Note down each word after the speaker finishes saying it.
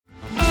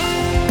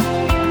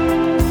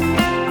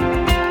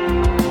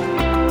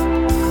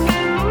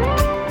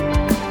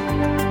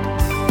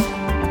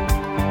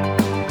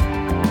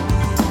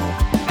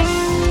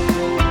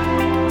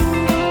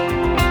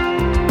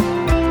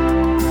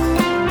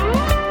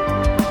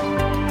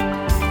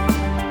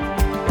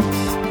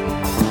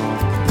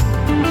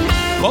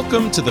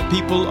Welcome to the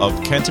People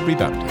of Canterbury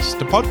Baptist,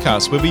 a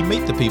podcast where we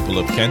meet the people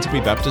of Canterbury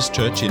Baptist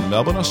Church in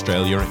Melbourne,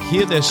 Australia,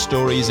 hear their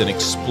stories and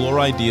explore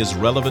ideas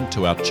relevant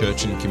to our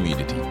church and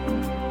community.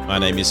 My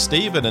name is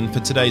Stephen, and for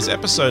today's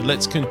episode,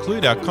 let's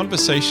conclude our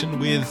conversation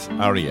with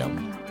Ariel.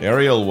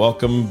 Ariel,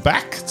 welcome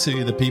back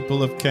to the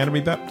People of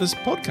Canterbury Baptist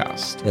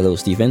podcast. Hello,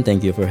 Stephen.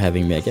 Thank you for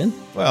having me again.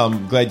 Well,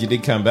 I'm glad you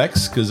did come back,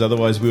 because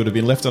otherwise we would have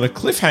been left on a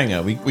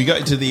cliffhanger. We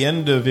got to the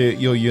end of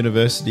your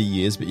university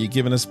years, but you've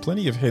given us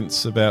plenty of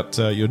hints about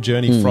your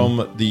journey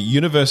from the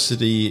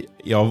University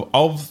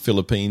of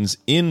Philippines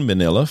in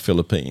Manila,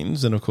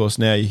 Philippines, and of course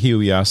now here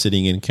we are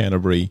sitting in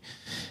Canterbury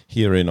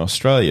here in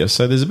Australia.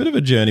 So there's a bit of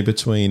a journey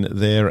between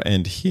there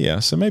and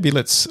here. So maybe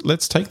let's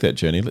take that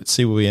journey. Let's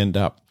see where we end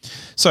up.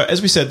 So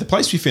as we said, the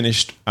place we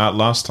finished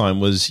last time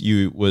was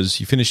you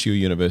finished your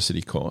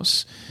university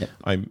course. Yep.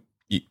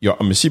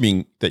 I'm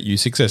assuming that you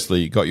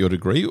successfully got your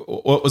degree.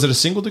 Or was it a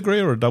single degree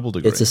or a double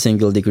degree? It's a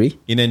single degree.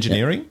 In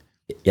engineering?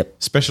 Yep.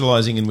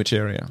 Specializing in which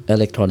area?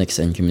 Electronics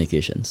and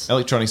communications.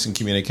 Electronics and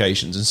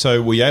communications. And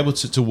so were you able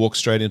to walk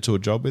straight into a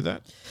job with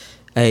that?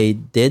 I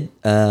did.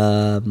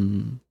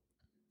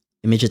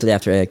 Immediately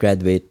after I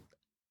graduate,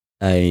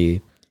 I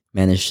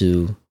managed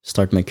to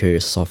start my career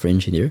as a software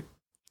engineer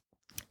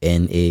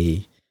in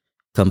a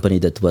company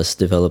that was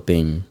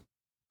developing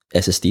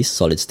SSDs,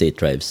 solid-state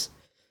drives.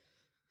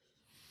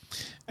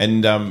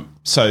 And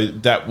so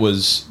that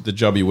was the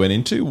job you went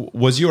into.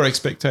 Was your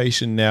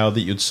expectation now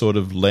that you'd sort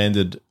of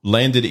landed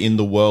in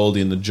the world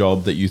in the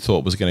job that you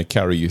thought was going to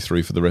carry you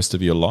through for the rest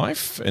of your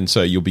life? And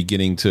so you're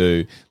beginning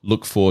to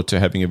look forward to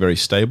having a very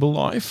stable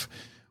life?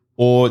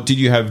 Or did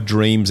you have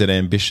dreams and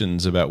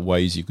ambitions about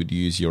ways you could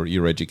use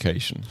your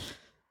education?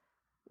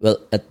 Well,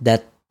 at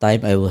that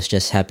time, I was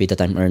just happy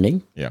that I'm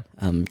earning. Yeah.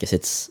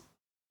 Because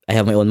I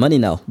have my own money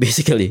now,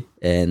 basically.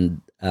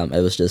 And I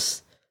was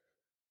just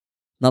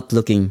not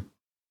looking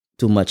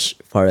too much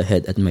far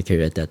ahead at my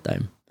career at that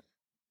time.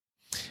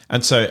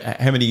 And so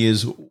how many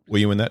years were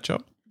you in that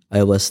job?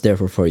 I was there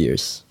for 4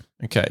 years.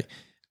 Okay.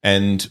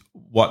 And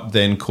what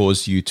then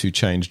caused you to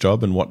change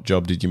job, and what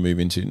job did you move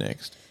into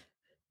next?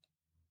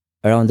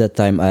 Around that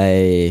time,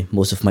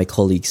 most of my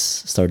colleagues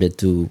started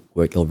to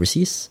work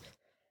overseas.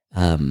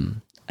 I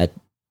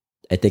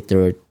think there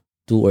were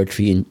 2 or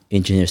 3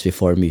 engineers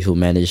before me who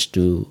managed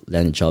to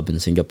land a job in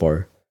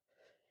Singapore.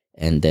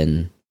 And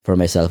then for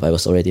myself, I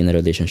was already in a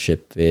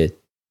relationship with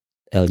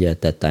Elia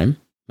at that time,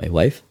 my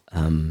wife.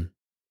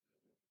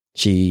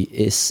 She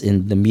is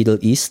in the Middle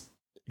East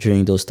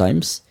during those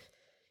times.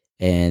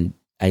 And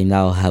I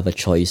now have a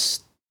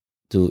choice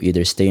to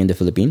either stay in the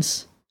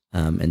Philippines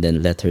and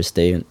then let her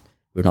stay.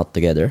 We're not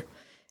together,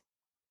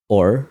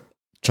 or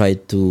try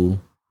to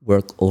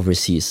work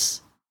overseas,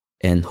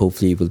 and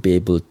hopefully we'll be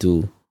able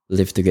to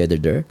live together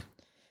there,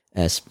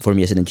 as for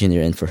me as an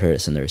engineer and for her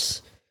as a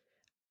nurse.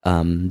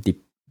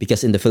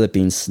 Because in the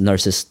Philippines,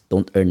 nurses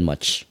don't earn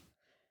much.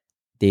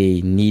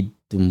 They need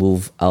to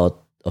move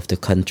out of the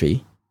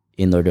country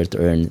in order to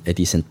earn a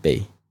decent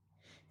pay.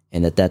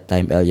 And at that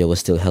time, Elia was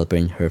still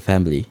helping her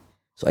family.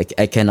 So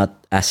I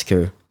cannot ask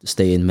her to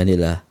stay in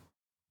Manila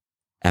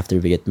after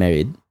we get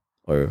married,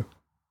 or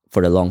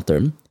for the long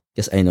term,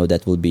 because I know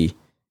that will be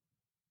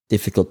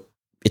difficult.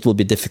 It will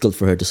be difficult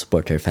for her to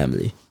support her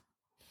family.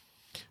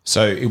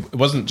 So it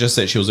wasn't just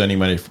that she was earning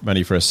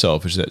money for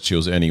herself, it's that she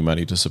was earning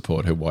money to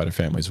support her wider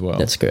family as well.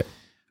 That's correct.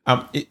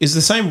 Is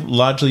the same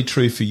largely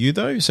true for you,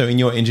 though? So in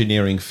your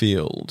engineering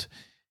field,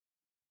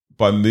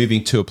 by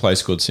moving to a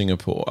place called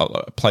Singapore,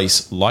 a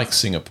place like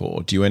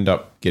Singapore, do you end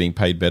up getting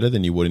paid better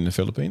than you would in the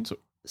Philippines?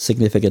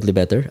 Significantly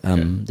better.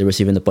 There was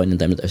even a point in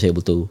time that I was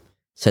able to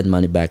send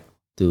money back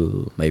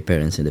to my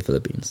parents in the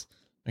Philippines.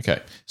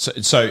 Okay. So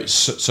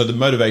the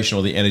motivation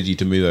or the energy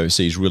to move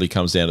overseas really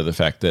comes down to the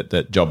fact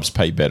that jobs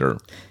pay better.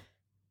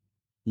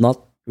 Not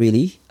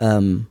really.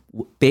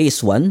 Pay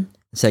is one.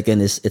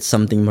 Second is it's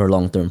something more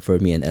long-term for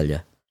me and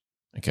Elia.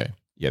 Okay.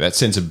 Yeah, that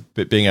sense of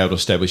being able to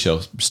establish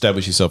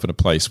yourself in a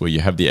place where you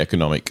have the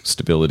economic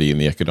stability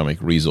and the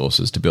economic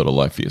resources to build a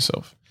life for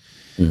yourself.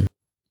 Mm.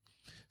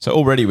 So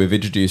already we've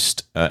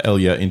introduced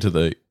Elia into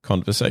the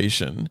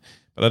conversation,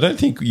 but I don't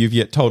think you've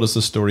yet told us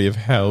the story of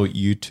how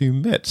you two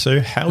met. So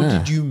how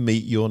did you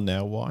meet your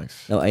now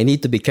wife? Now, I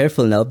need to be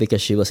careful now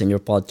because she was in your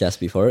podcast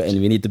before,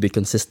 and we need to be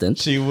consistent.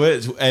 She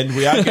was, and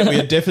we are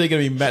definitely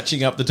going to be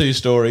matching up the two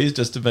stories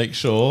just to make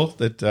sure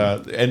that,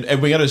 and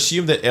we're going to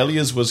assume that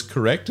Elia's was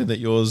correct and that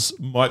yours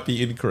might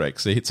be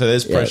incorrect. So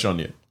there's pressure on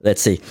you.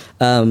 Let's see.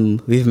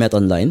 We've met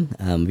online.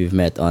 We've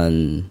met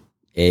on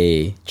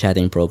a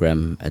chatting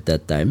program at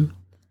that time.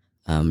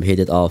 We hit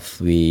it off.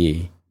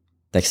 We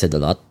texted a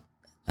lot.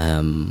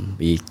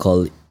 We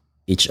call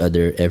each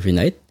other every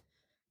night.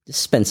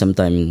 Just spend some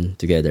time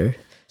together.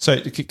 So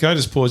can I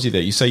just pause you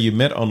there? You say you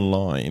met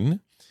online.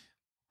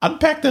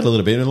 Unpack that a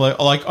little bit.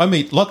 Like I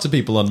meet lots of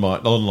people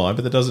online,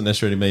 but that doesn't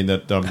necessarily mean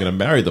that I'm going to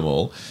marry them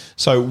all.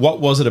 So what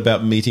was it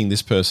about meeting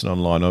this person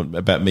online, or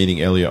about meeting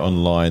Elia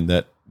online,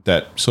 that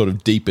sort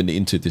of deepened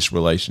into this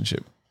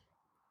relationship?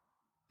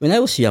 When I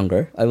was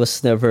younger,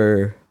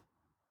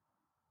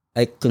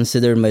 I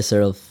consider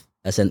myself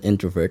as an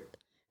introvert.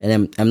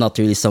 and I'm not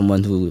really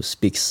someone who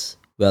speaks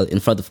well in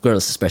front of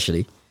girls,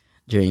 especially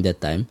during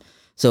that time.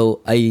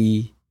 So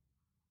I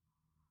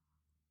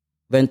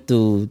went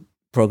to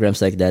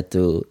programs like that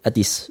to at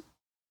least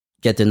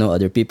get to know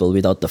other people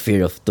without the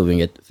fear of doing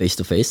it face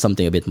to face,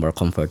 something a bit more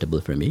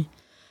comfortable for me.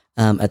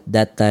 At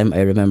that time,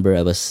 I remember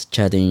I was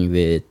chatting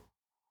with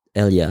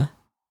Elia.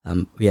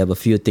 We have a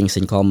few things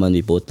in common.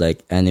 We both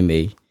like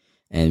anime,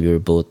 and we were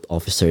both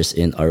officers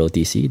in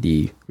ROTC,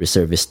 the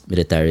Reservist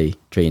Military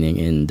Training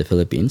in the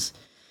Philippines.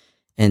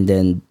 And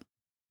then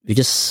we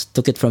just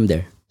took it from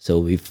there. So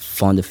we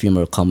found a few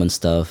more common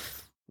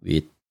stuff.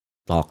 We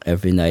talk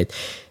every night.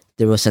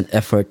 There was an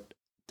effort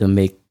to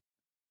make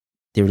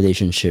the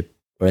relationship,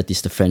 or at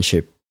least the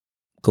friendship,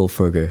 go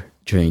further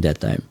during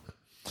that time.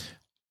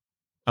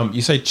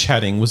 You say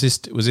chatting. Was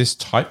this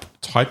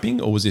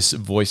typing or was this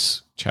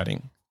voice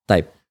chatting?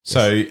 Type.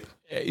 So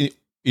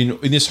in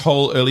this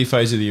whole early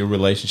phase of your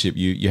relationship,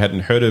 you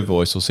hadn't heard her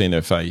voice or seen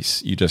her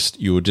face.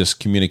 You were just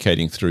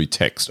communicating through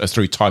text,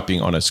 through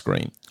typing on a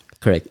screen.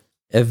 Correct.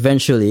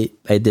 Eventually,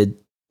 I did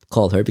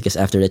call her because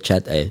after the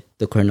chat, I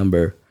took her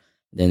number.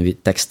 Then we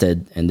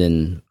texted, and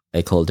then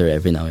I called her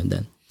every now and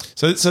then.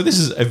 So this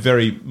is a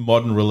very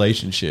modern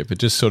relationship. It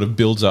just sort of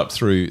builds up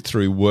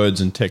through words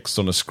and text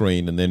on a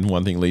screen, and then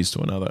one thing leads to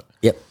another.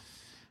 Yep.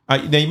 Now,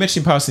 you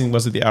mentioned in passing,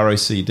 was it the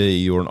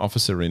ROCD you were an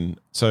officer in?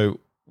 So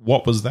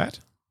what was that?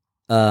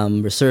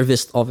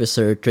 Reservist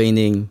officer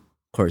training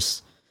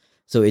course.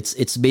 So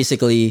it's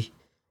basically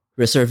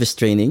reservist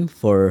training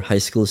for high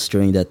schools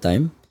during that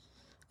time.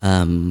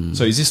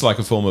 So is this like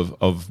a form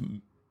of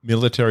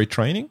military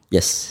training?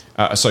 Yes.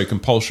 So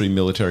compulsory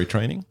military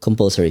training?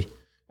 Compulsory.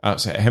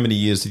 So how many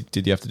years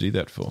did you have to do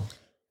that for?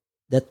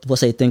 That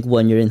was, I think,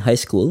 1 year in high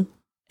school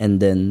and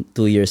then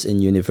 2 years in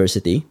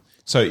university.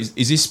 So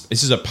is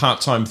this a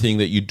part-time thing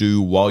that you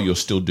do while you're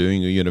still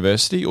doing your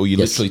university, or you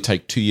literally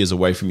take 2 years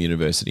away from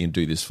university and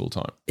do this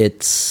full-time?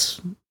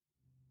 It's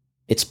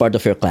part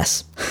of your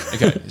class.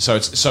 Okay, so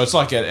it's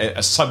like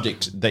a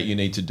subject that you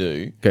need to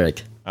do.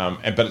 Correct.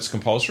 But it's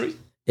compulsory?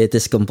 It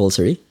is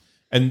compulsory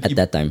at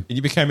that time. And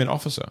you became an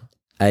officer?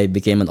 I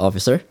became an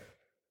officer.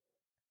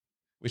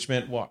 Which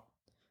meant what?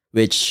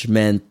 Which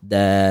meant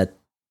that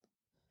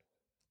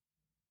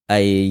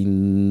I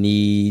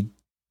need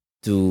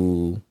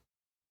to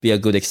be a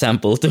good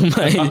example to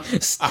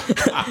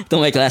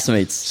my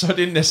classmates. So it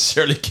didn't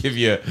necessarily give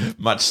you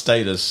much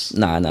status.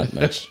 Nah, not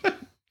much.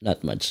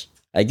 Not much.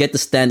 I get to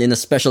stand in a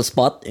special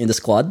spot in the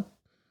squad,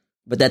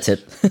 but that's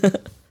it.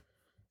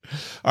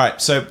 All right,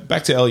 so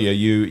back to Elia.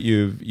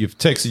 You've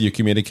texted, you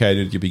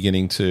communicated, you're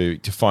beginning to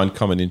find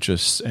common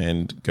interests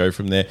and go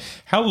from there.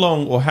 How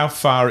long or how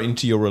far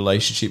into your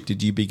relationship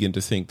did you begin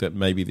to think that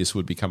maybe this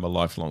would become a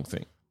lifelong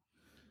thing?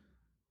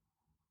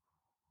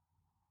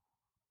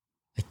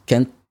 I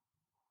can't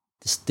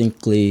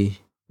distinctly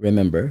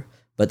remember,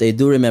 but I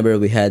do remember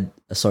we had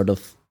a sort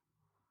of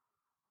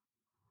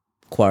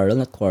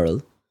not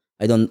quarrel.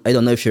 I don't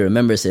know if she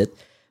remembers it,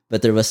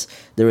 but there was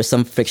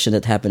some friction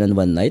that happened on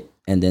one night,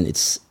 and then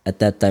it's at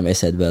that time I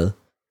said, well,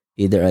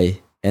 either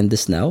I end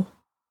this now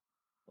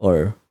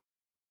or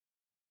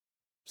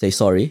say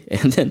sorry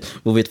and then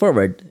move it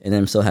forward. And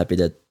I'm so happy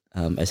that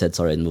I said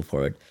sorry and move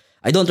forward.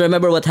 I don't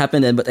remember what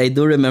happened then, but I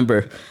do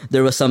remember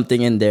there was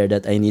something in there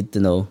that I need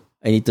to know.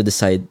 I need to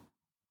decide,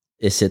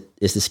 is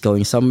this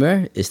going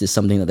somewhere? Is this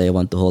something that I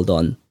want to hold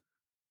on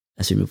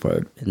as we move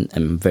forward? And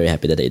I'm very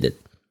happy that I did.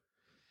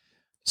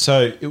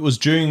 So it was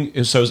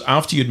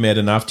after you'd met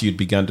and after you'd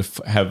begun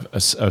to have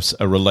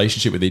a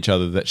relationship with each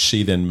other that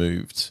she then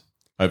moved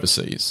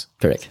overseas.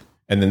 Correct.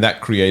 And then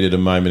that created a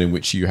moment in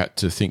which you had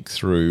to think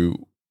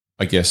through,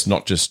 I guess,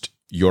 not just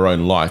your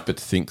own life, but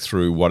to think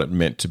through what it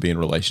meant to be in a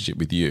relationship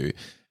with you.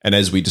 And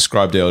as we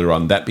described earlier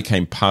on, that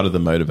became part of the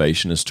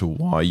motivation as to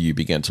why you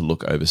began to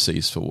look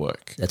overseas for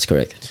work. That's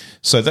correct.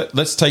 So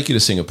let's take you to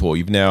Singapore.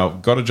 You've now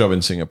got a job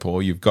in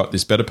Singapore. You've got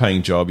this better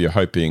paying job. You're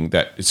hoping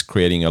that it's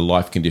creating a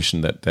life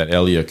condition that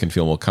Elia can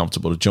feel more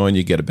comfortable to join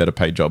you, get a better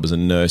paid job as a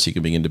nurse. You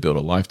can begin to build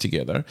a life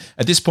together.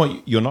 At this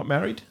point, you're not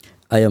married?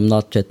 I am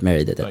not yet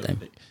married at that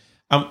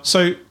time.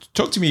 So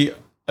talk to me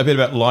a bit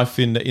about life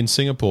in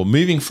Singapore.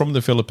 Moving from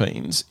the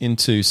Philippines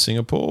into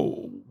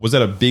Singapore, was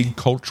that a big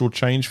cultural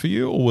change for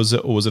you, or was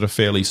it a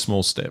fairly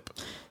small step?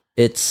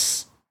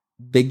 It's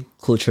big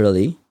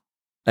culturally.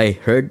 I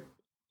heard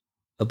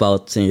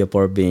about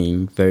Singapore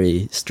being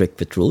very strict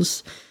with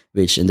rules,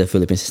 which in the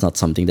Philippines is not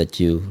something that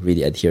you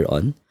really adhere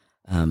on.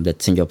 That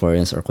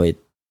Singaporeans are quite,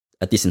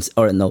 at least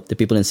the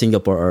people in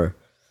Singapore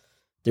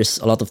there's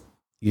a lot of,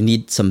 you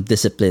need some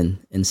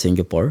discipline in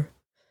Singapore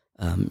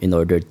in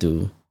order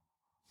to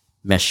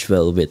mesh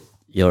well with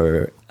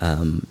your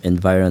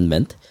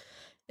environment.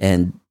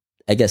 And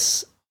I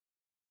guess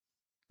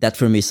that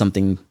for me is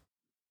something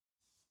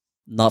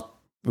not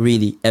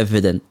really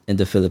evident in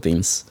the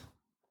Philippines.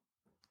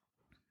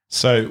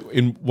 So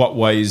in what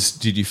ways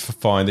did you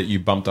find that you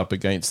bumped up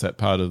against that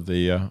part of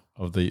the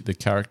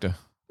character?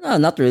 No,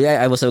 not really.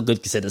 I was a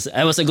good citizen.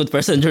 I was a good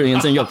person during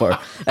in Singapore.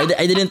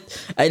 I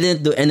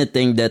didn't do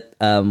anything that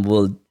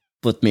will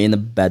put me in a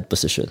bad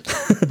position.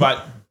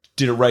 But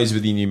did it raise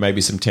within you maybe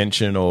some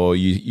tension, or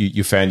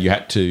you found you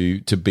had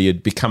to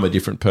become a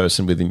different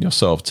person within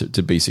yourself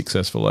to be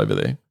successful over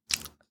there?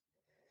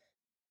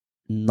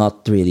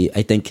 Not really.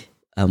 I think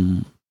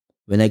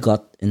when I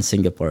got in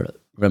Singapore,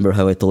 remember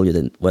how I told you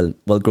that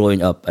while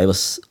growing up, I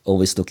was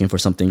always looking for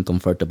something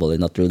comfortable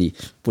and not really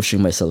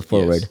pushing myself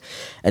forward. Yes.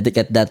 I think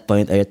at that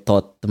point, I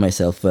thought to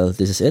myself, well,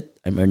 this is it.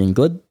 I'm earning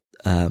good.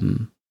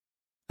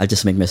 I'll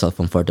just make myself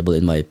comfortable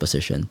in my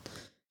position.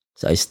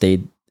 So I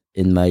stayed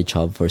in my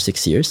job for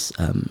 6 years,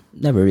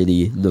 never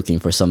really looking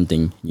for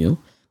something new,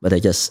 but I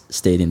just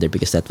stayed in there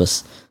because that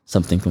was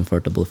something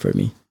comfortable for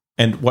me.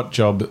 And what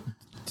job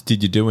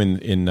did you do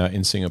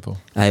in Singapore?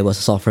 I was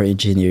a software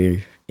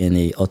engineer in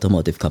a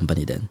automotive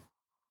company then.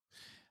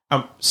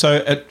 So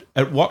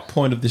at what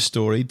point of this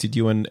story did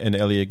you and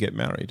Elia get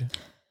married?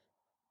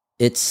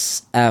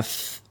 It's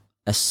as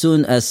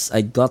soon as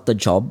I got the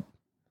job,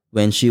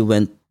 when she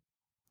went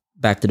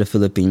back to the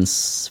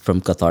Philippines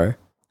from Qatar,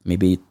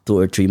 maybe 2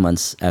 or 3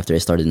 months after I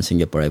started in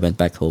Singapore, I went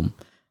back home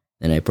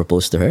and I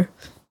proposed to her.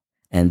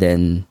 And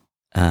then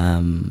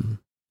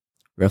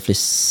roughly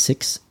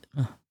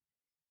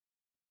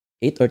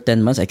 8 or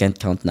 10 months, I can't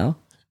count now.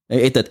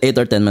 8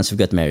 or 10 months we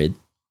got married.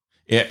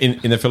 Yeah,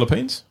 in the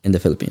Philippines? In the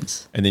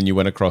Philippines. And then you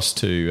went across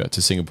to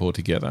Singapore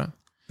together.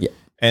 Yeah.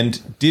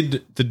 And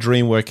did the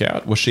dream work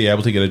out? Was she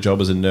able to get a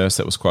job as a nurse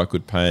that was quite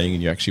good paying,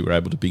 and you actually were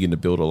able to begin to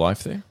build a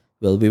life there?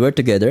 Well, we were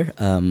together.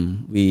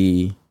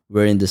 We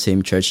were in the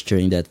same church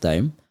during that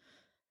time.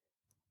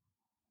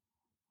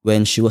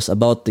 When she was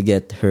about to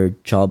get her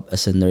job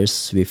as a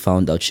nurse, we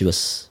found out she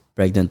was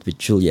pregnant with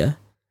Julia.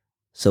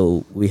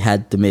 So we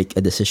had to make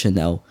a decision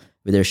now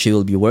whether she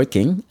will be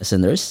working as a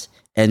nurse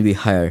and we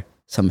hire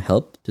some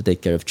help to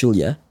take care of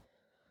Julia,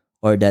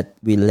 or that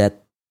we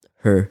let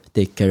her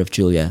take care of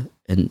Julia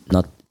and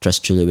not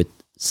trust Julia with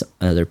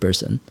another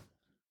person.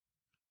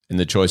 And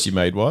the choice you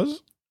made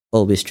was?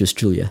 Always choose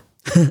Julia.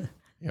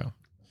 Yeah.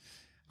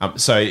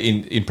 So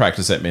in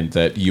practice, that meant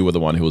that you were the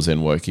one who was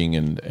then working,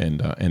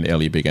 and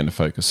Ellie began to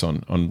focus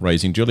on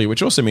raising Julia,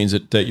 which also means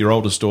that your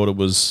oldest daughter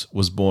was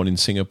born in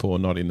Singapore,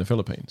 not in the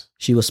Philippines.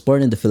 She was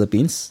born in the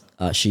Philippines.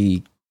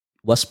 She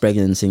was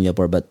pregnant in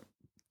Singapore, but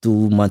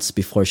 2 months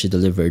before she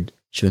delivered,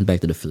 she went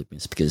back to the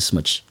Philippines because it's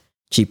much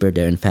cheaper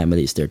there and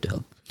family is there to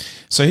help.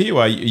 So here you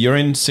are. You're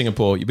in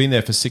Singapore. You've been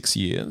there for 6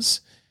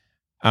 years.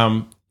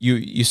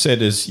 You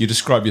said, as you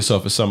describe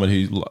yourself as someone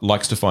who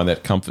likes to find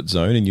that comfort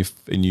zone,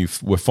 and you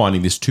were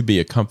finding this to be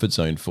a comfort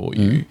zone for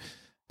you. Mm-hmm.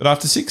 But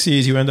after 6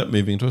 years, you end up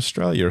moving to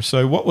Australia.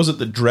 So what was it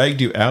that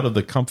dragged you out of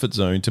the comfort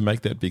zone to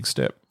make that big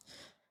step?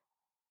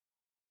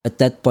 At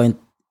that point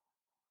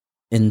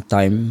in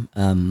time,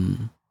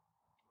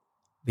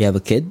 we have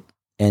a kid,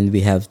 and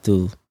we have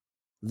to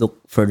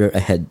look further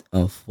ahead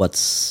of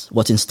what's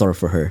in store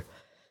for her.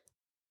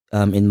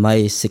 In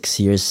my 6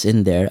 years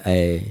in there,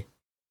 I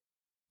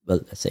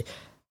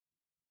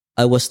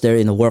was there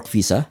in a work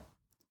visa.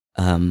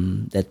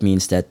 That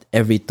means that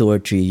every 2 or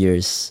 3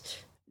 years,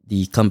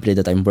 the company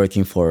that I'm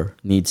working for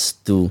needs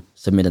to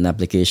submit an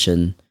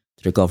application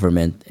to the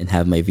government and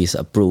have my visa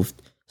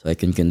approved so I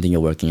can continue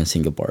working in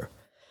Singapore.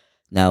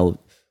 Now,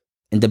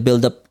 in the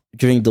build-up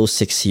during those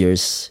 6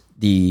 years,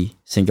 the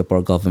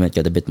Singapore government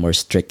got a bit more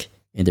strict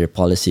in their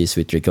policies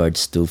with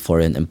regards to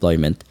foreign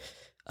employment.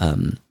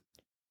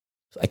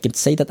 I can't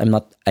say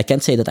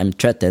that I'm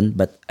threatened,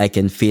 but I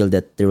can feel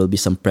that there will be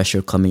some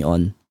pressure coming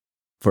on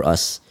for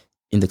us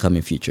in the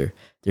coming future.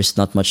 There's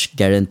not much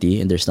guarantee,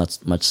 and there's not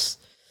much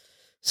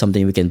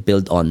something we can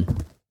build on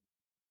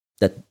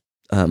that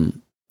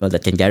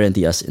that can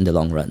guarantee us in the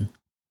long run.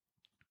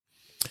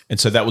 And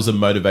so that was a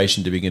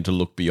motivation to begin to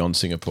look beyond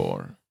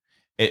Singapore.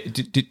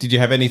 Did you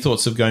have any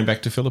thoughts of going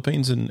back to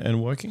Philippines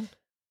and working?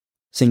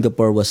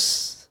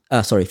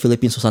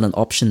 Philippines was not an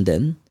option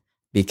then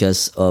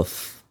because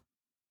of,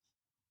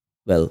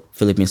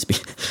 Philippines,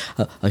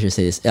 how should I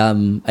say this?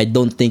 I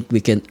don't think we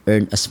can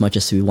earn as much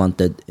as we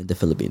wanted in the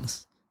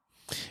Philippines.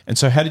 And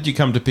so how did you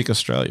come to pick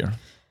Australia?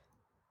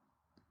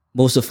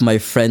 Most of my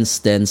friends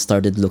then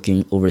started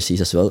looking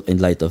overseas as well in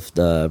light of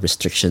the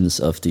restrictions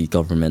of the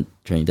government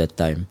during that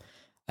time.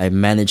 I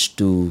managed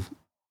to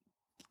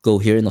go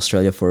here in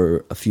Australia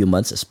for a few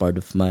months as part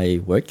of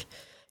my work,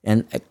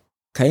 and I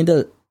kind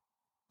of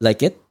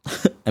like it.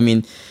 I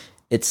mean,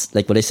 it's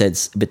like what I said,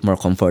 it's a bit more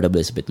comfortable,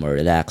 it's a bit more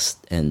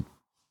relaxed, and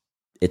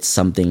it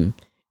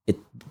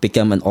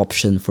became an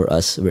option for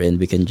us wherein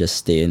we can just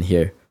stay in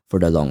here for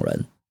the long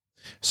run.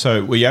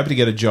 So were you able to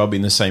get a job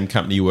in the same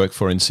company you work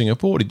for in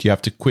Singapore, or did you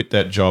have to quit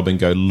that job and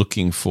go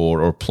looking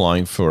for or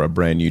applying for a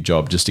brand new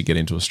job just to get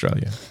into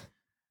Australia?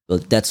 Well,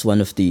 that's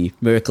one of the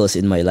miracles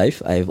in my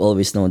life. I've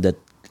always known that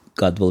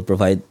God will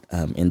provide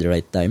in the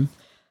right time.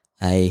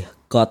 I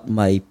got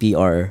my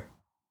PR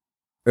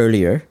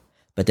earlier,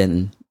 but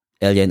then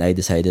Elia and I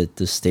decided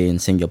to stay in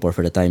Singapore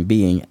for the time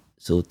being,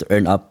 so to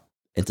earn up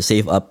and to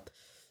save up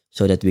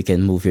so that we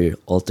can move here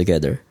all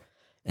together.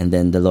 And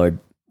then the Lord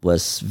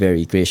was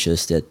very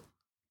gracious that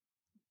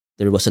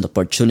there was an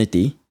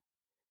opportunity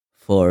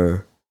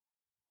for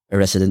a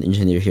resident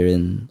engineer here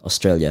in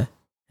Australia.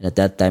 And at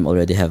that time,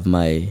 already have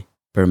my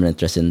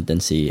permanent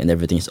residency and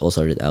everything is all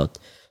sorted out.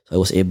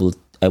 So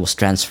I was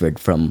transferred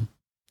from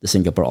the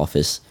Singapore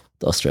office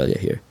to Australia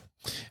here.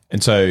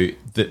 And so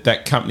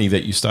that company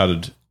that you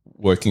started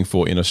working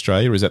for in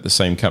Australia, is that the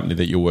same company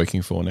that you're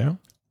working for now?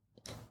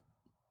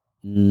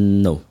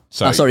 No.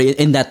 So, sorry,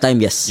 in that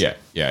time, yes. Yeah.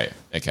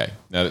 Okay.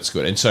 No, that's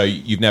good. And so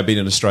you've now been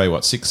in Australia,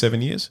 what,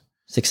 6-7 years?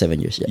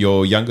 6-7 years, yeah.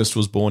 Your youngest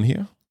was born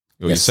here?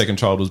 Or your second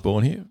child was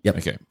born here? Yep.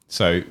 Okay.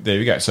 So there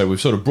you go. So we've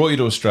sort of brought you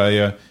to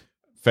Australia,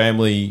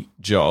 family,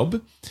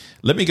 job.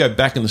 Let me go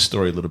back in the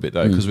story a little bit,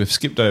 though, because we've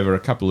skipped over a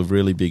couple of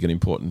really big and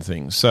important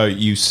things. So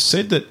you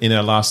said that in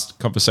our last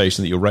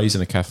conversation that you're raised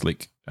in a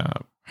Catholic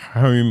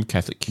home,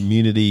 Catholic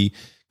community,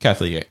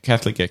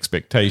 Catholic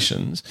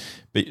expectations,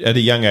 but at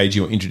a young age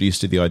you were introduced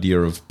to the idea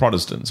of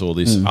Protestants or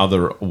this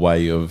other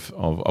way of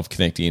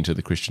connecting into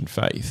the Christian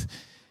faith.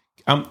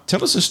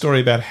 Tell us a story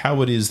about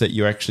how it is that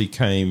you actually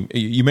came.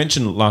 You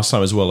mentioned last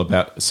time as well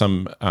about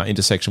some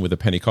intersection with the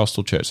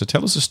Pentecostal church. So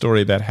tell us a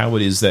story about how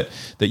it is that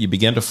you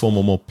began to form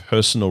a more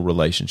personal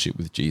relationship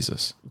with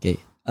Jesus. Okay.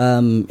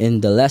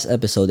 In the last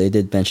episode, I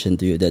did mention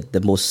to you that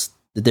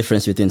the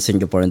difference between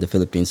Singapore and the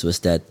Philippines was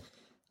that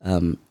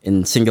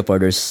in Singapore,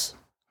 there's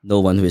no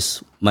one who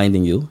is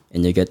minding you,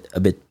 and you get a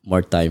bit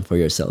more time for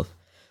yourself.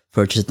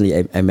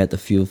 Fortunately, I met a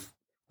few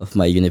of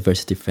my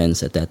university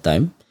friends at that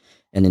time,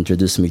 and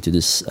introduced me to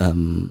this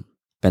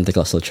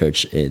Pentecostal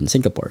church in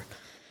Singapore.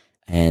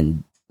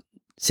 And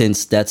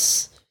since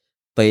that's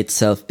by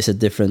itself is a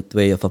different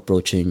way of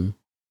approaching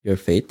your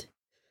faith,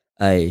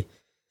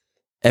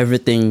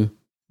 everything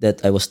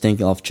that I was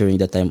thinking of during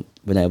that time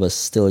when I was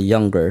still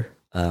younger,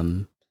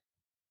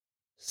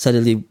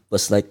 suddenly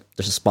was like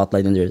there's a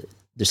spotlight in there.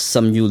 There's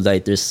some new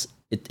light.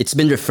 It's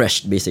been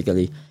refreshed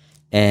basically,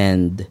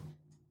 and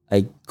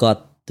I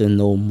got to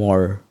know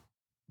more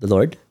the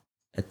Lord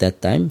at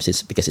that time,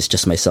 because it's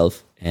just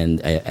myself,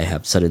 and I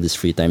have suddenly this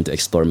free time to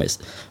explore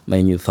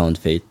my newfound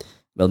faith.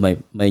 Well,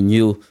 my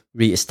new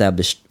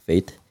re-established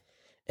faith.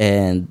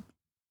 And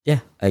yeah,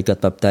 I got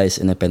baptized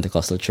in a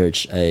Pentecostal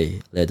church. I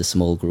led a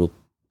small group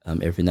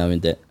every now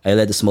and then. I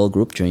led a small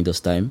group during those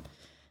time,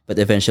 but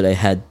eventually I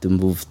had to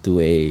move to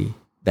a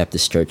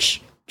Baptist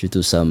church due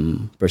to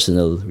some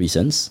personal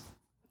reasons.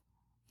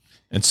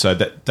 And so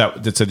so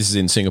this is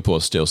in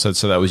Singapore still. So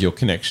that was your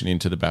connection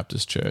into the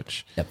Baptist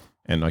church. Yep.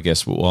 And I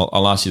guess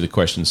I'll ask you the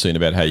question soon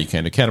about how you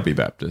came to Canterbury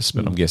Baptist,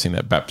 but I'm guessing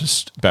that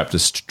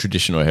Baptist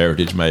tradition or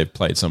heritage may have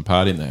played some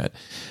part in that.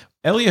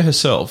 Elia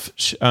herself,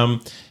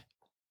 how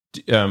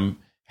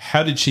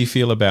did she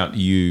feel about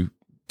you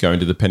going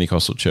to the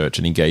Pentecostal church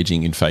and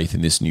engaging in faith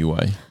in this new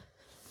way?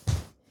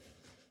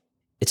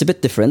 It's a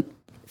bit different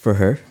for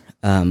her.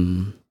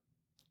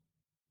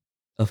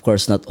 Of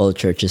course, not all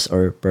churches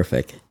are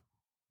perfect,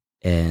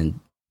 and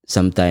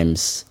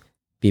sometimes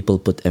people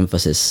put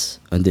emphasis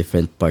on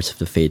different parts of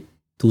the faith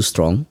too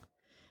strong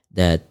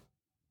that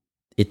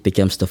it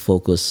becomes the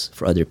focus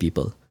for other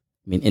people.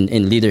 I mean,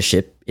 in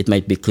leadership, it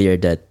might be clear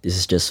that this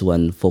is just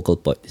one focal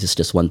point, this is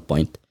just one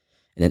point,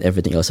 and then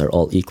everything else are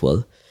all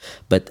equal.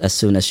 But as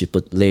soon as you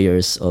put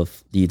layers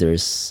of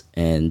leaders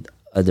and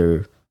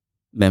other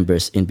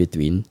members in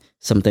between,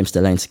 sometimes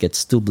the lines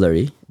gets too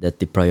blurry that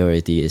the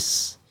priority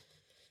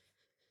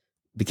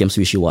becomes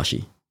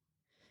wishy-washy.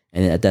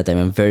 And at that time,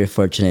 I'm very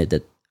fortunate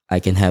that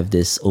I can have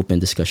this open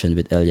discussion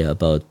with Elia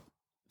about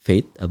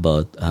faith,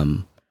 about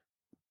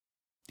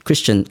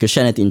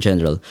Christianity in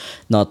general,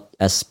 not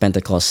as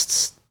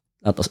Pentecostals,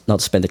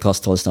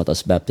 not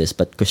as Baptists,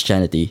 but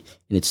Christianity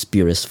in its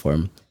purest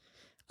form.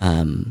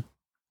 And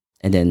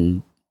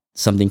then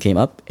something came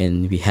up,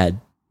 and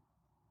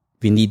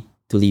we need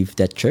to leave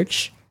that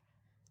church.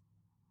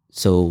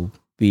 So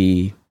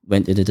we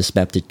went into this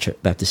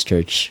Baptist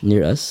church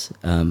near us,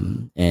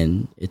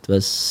 and it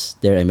was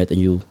there I met a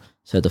new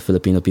set of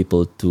Filipino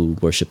people to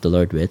worship the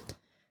Lord with,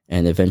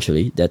 and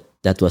eventually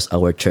that was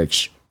our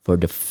church for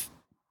the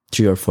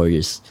 3 or 4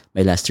 years,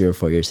 my last 3 or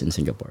 4 years in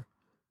Singapore.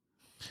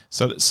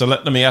 So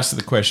let me ask you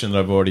the question that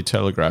I've already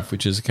telegraphed,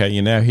 which is, okay,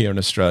 you're now here in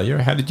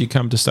Australia. How did you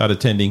come to start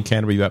attending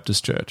Canterbury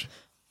Baptist Church?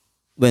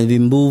 When we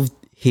moved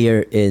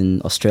here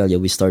in Australia,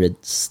 we started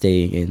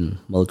staying in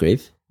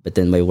Mulgrave, but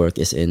then my work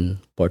is in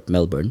Port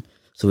Melbourne.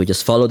 So we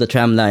just followed the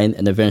tram line,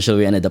 and eventually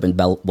we ended up in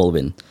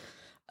Baldwin.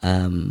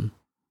 And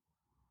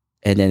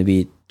then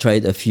we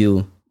tried a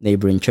few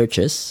neighboring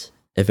churches.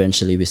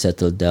 Eventually we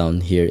settled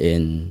down here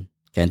in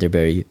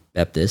Canterbury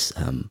Baptist.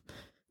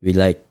 We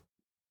like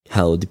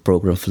how the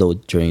program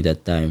flowed during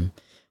that time.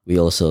 We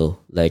also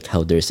like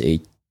how there's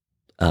a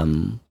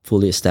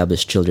fully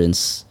established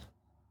children's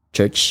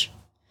church,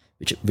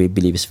 which we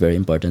believe is very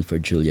important for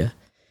Julia.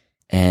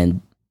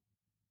 And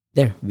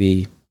there,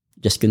 we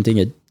just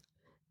continued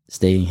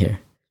staying here,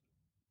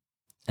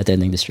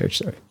 attending this church.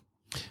 Sorry.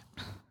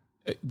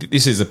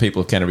 This is the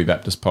People of Canterbury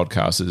Baptist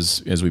podcast,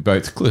 as we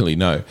both clearly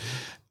know.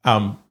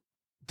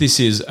 This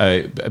is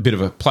a bit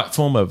of a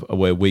platform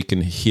where we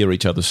can hear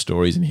each other's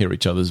stories and hear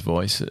each other's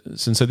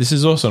voices. And so this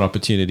is also an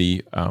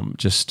opportunity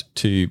just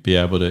to be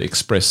able to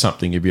express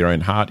something of your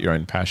own heart, your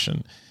own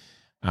passion,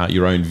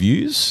 your own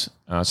views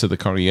to the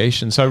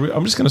congregation. So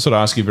I'm just going to sort of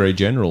ask you a very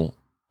general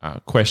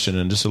question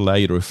and just allow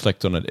you to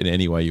reflect on it in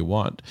any way you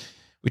want,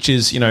 which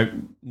is,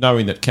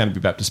 knowing that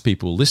Canterbury Baptist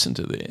people listen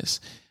to this.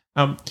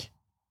 Are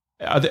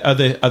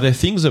there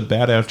things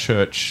about our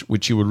church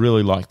which you would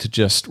really like to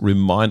just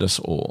remind us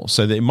all?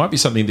 So there might be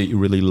something that you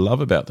really love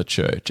about the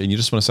church, and you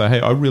just want to say, "Hey,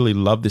 I really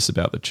love this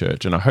about the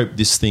church, and I hope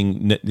this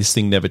thing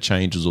never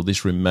changes, or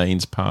this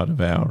remains part of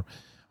our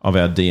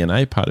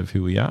DNA, part of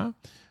who we are."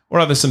 Or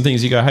are there some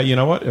things you go, "Hey, you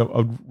know what?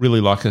 I'd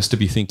really like us to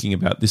be thinking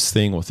about this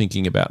thing or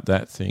thinking about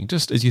that thing."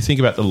 Just as you think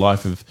about the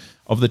life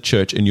of the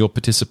church and your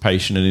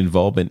participation and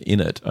involvement in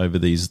it over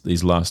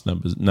these last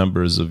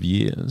numbers of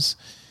years.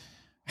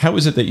 How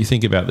is it that you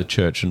think about the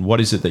church, and what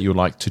is it that you would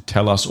like to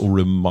tell us or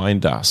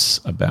remind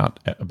us about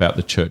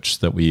the church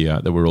that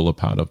we're all a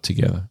part of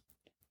together?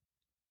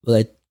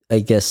 Well, I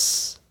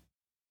guess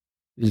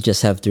we'll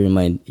just have to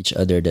remind each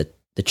other that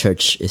the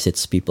church is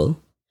its people,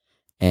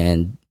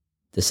 and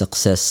the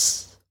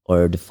success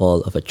or the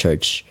fall of a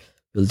church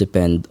will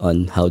depend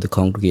on how the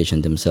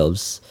congregation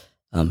themselves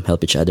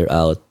help each other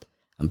out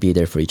and be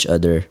there for each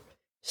other,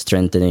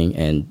 strengthening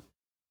and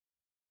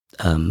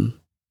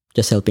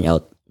just helping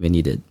out when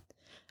needed.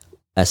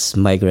 As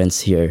migrants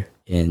here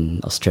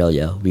in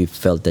Australia, we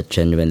felt that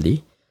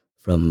genuinely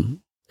from,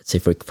 let's say,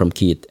 from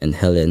Keith and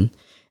Helen,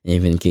 and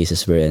even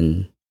cases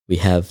wherein we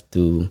have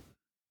to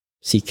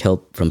seek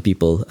help from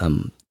people.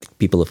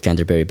 People of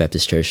Canterbury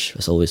Baptist Church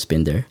has always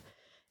been there.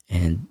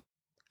 And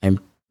I'm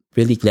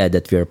really glad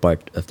that we are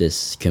part of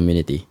this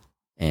community.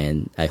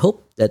 And I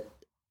hope that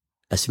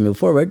as we move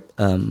forward,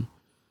 in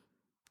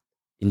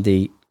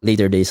the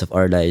later days of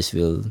our lives,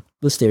 we will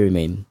still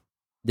remain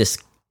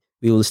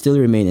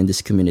in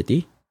this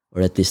community,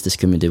 or at least this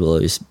community will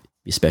always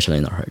be special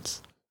in our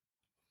hearts.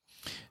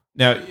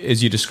 Now,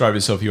 as you describe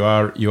yourself, you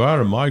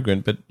are a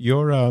migrant, but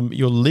your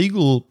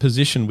legal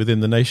position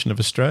within the nation of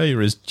Australia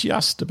is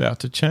just about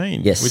to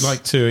change. Yes. We'd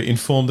like to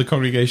inform the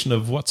congregation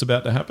of what's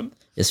about to happen.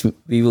 Yes,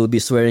 we will be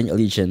swearing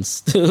allegiance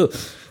to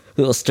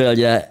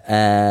Australia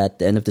at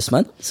the end of this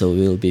month. So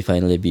we will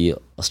finally be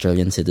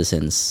Australian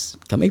citizens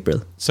come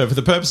April. So for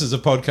the purposes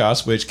of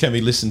podcasts, which can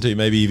be listened to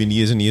maybe even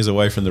years and years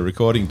away from the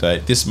recording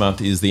date, this month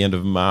is the end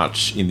of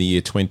March in the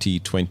year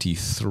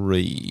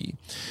 2023.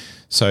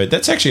 So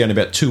that's actually only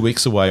about 2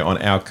 weeks away on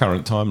our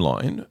current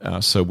timeline.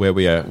 So where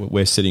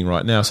we're sitting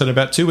right now. So in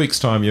about 2 weeks'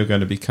 time, you're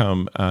going to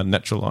become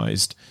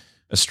naturalised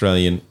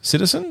Australian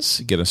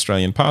citizens, get an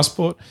Australian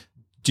passport.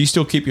 Do you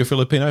still keep your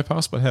Filipino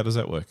passport? How does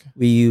that work?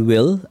 We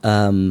will.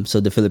 So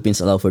the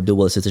Philippines allow for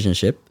dual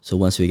citizenship. So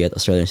once we get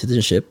Australian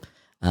citizenship,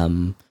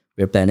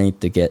 we're planning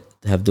to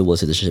have dual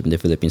citizenship in the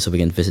Philippines so we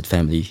can visit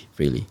family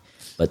freely.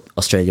 But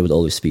Australia would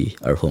always be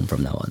our home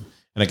from now on.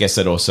 And I guess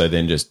that also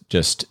then just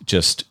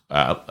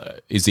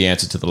is the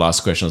answer to the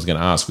last question I was going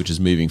to ask, which is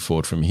moving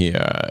forward from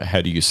here.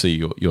 How do you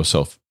see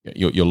yourself,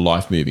 your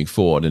life moving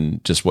forward?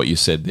 And just what you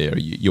said there,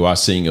 you are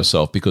seeing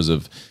yourself because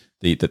of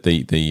the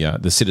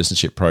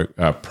citizenship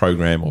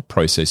program or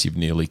process you've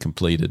nearly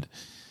completed,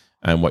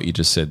 and what you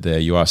just said there,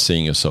 you are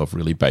seeing yourself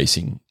really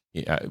basing.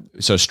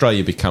 So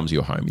Australia becomes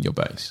your home and your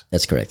base.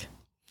 That's correct.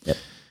 Yep.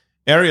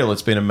 Ariel,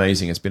 it's been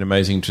amazing. It's been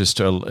amazing just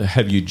to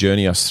have you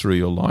journey us through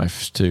your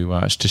life,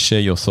 to share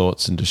your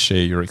thoughts and to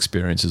share your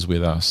experiences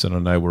with us. And I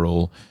know we're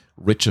all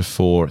richer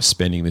for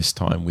spending this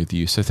time with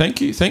you. So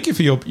thank you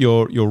for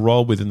your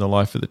role within the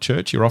life of the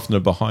church. You're often a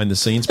behind the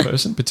scenes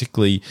person,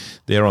 particularly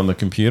there on the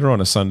computer on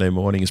a Sunday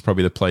morning is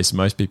probably the place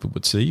most people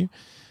would see you.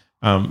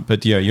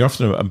 But yeah, you're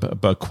often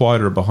a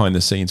quieter behind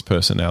the scenes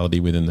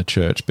personality within the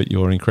church, but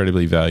you're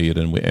incredibly valued,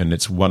 and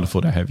it's wonderful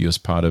to have you as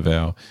part of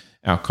our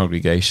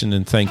congregation.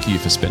 And thank you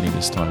for spending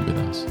this time with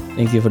us.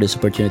 Thank you for this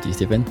opportunity,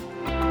 Stephen.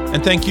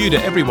 And thank you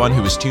to everyone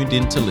who has tuned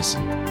in to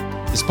listen.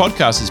 This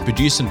podcast is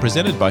produced and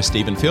presented by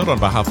Stephen Field on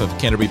behalf of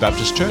Canterbury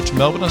Baptist Church,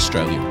 Melbourne,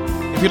 Australia.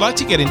 If you'd like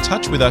to get in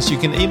touch with us, you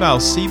can email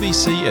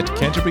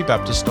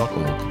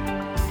cbc@canterburybaptist.org.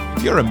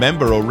 If you're a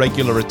member or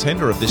regular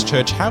attender of this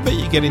church, how about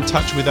you get in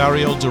touch with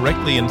Ariel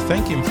directly and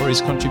thank him for his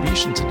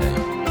contribution today?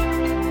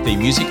 Theme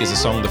music is a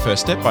song The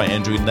First Step by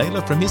Andrew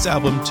Naylor from his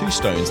album Two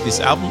Stones. This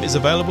album is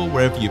available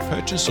wherever you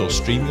purchase or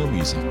stream your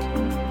music.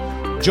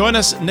 Join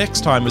us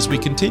next time as we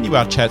continue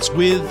our chats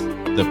with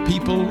the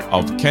people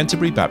of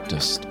Canterbury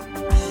Baptist.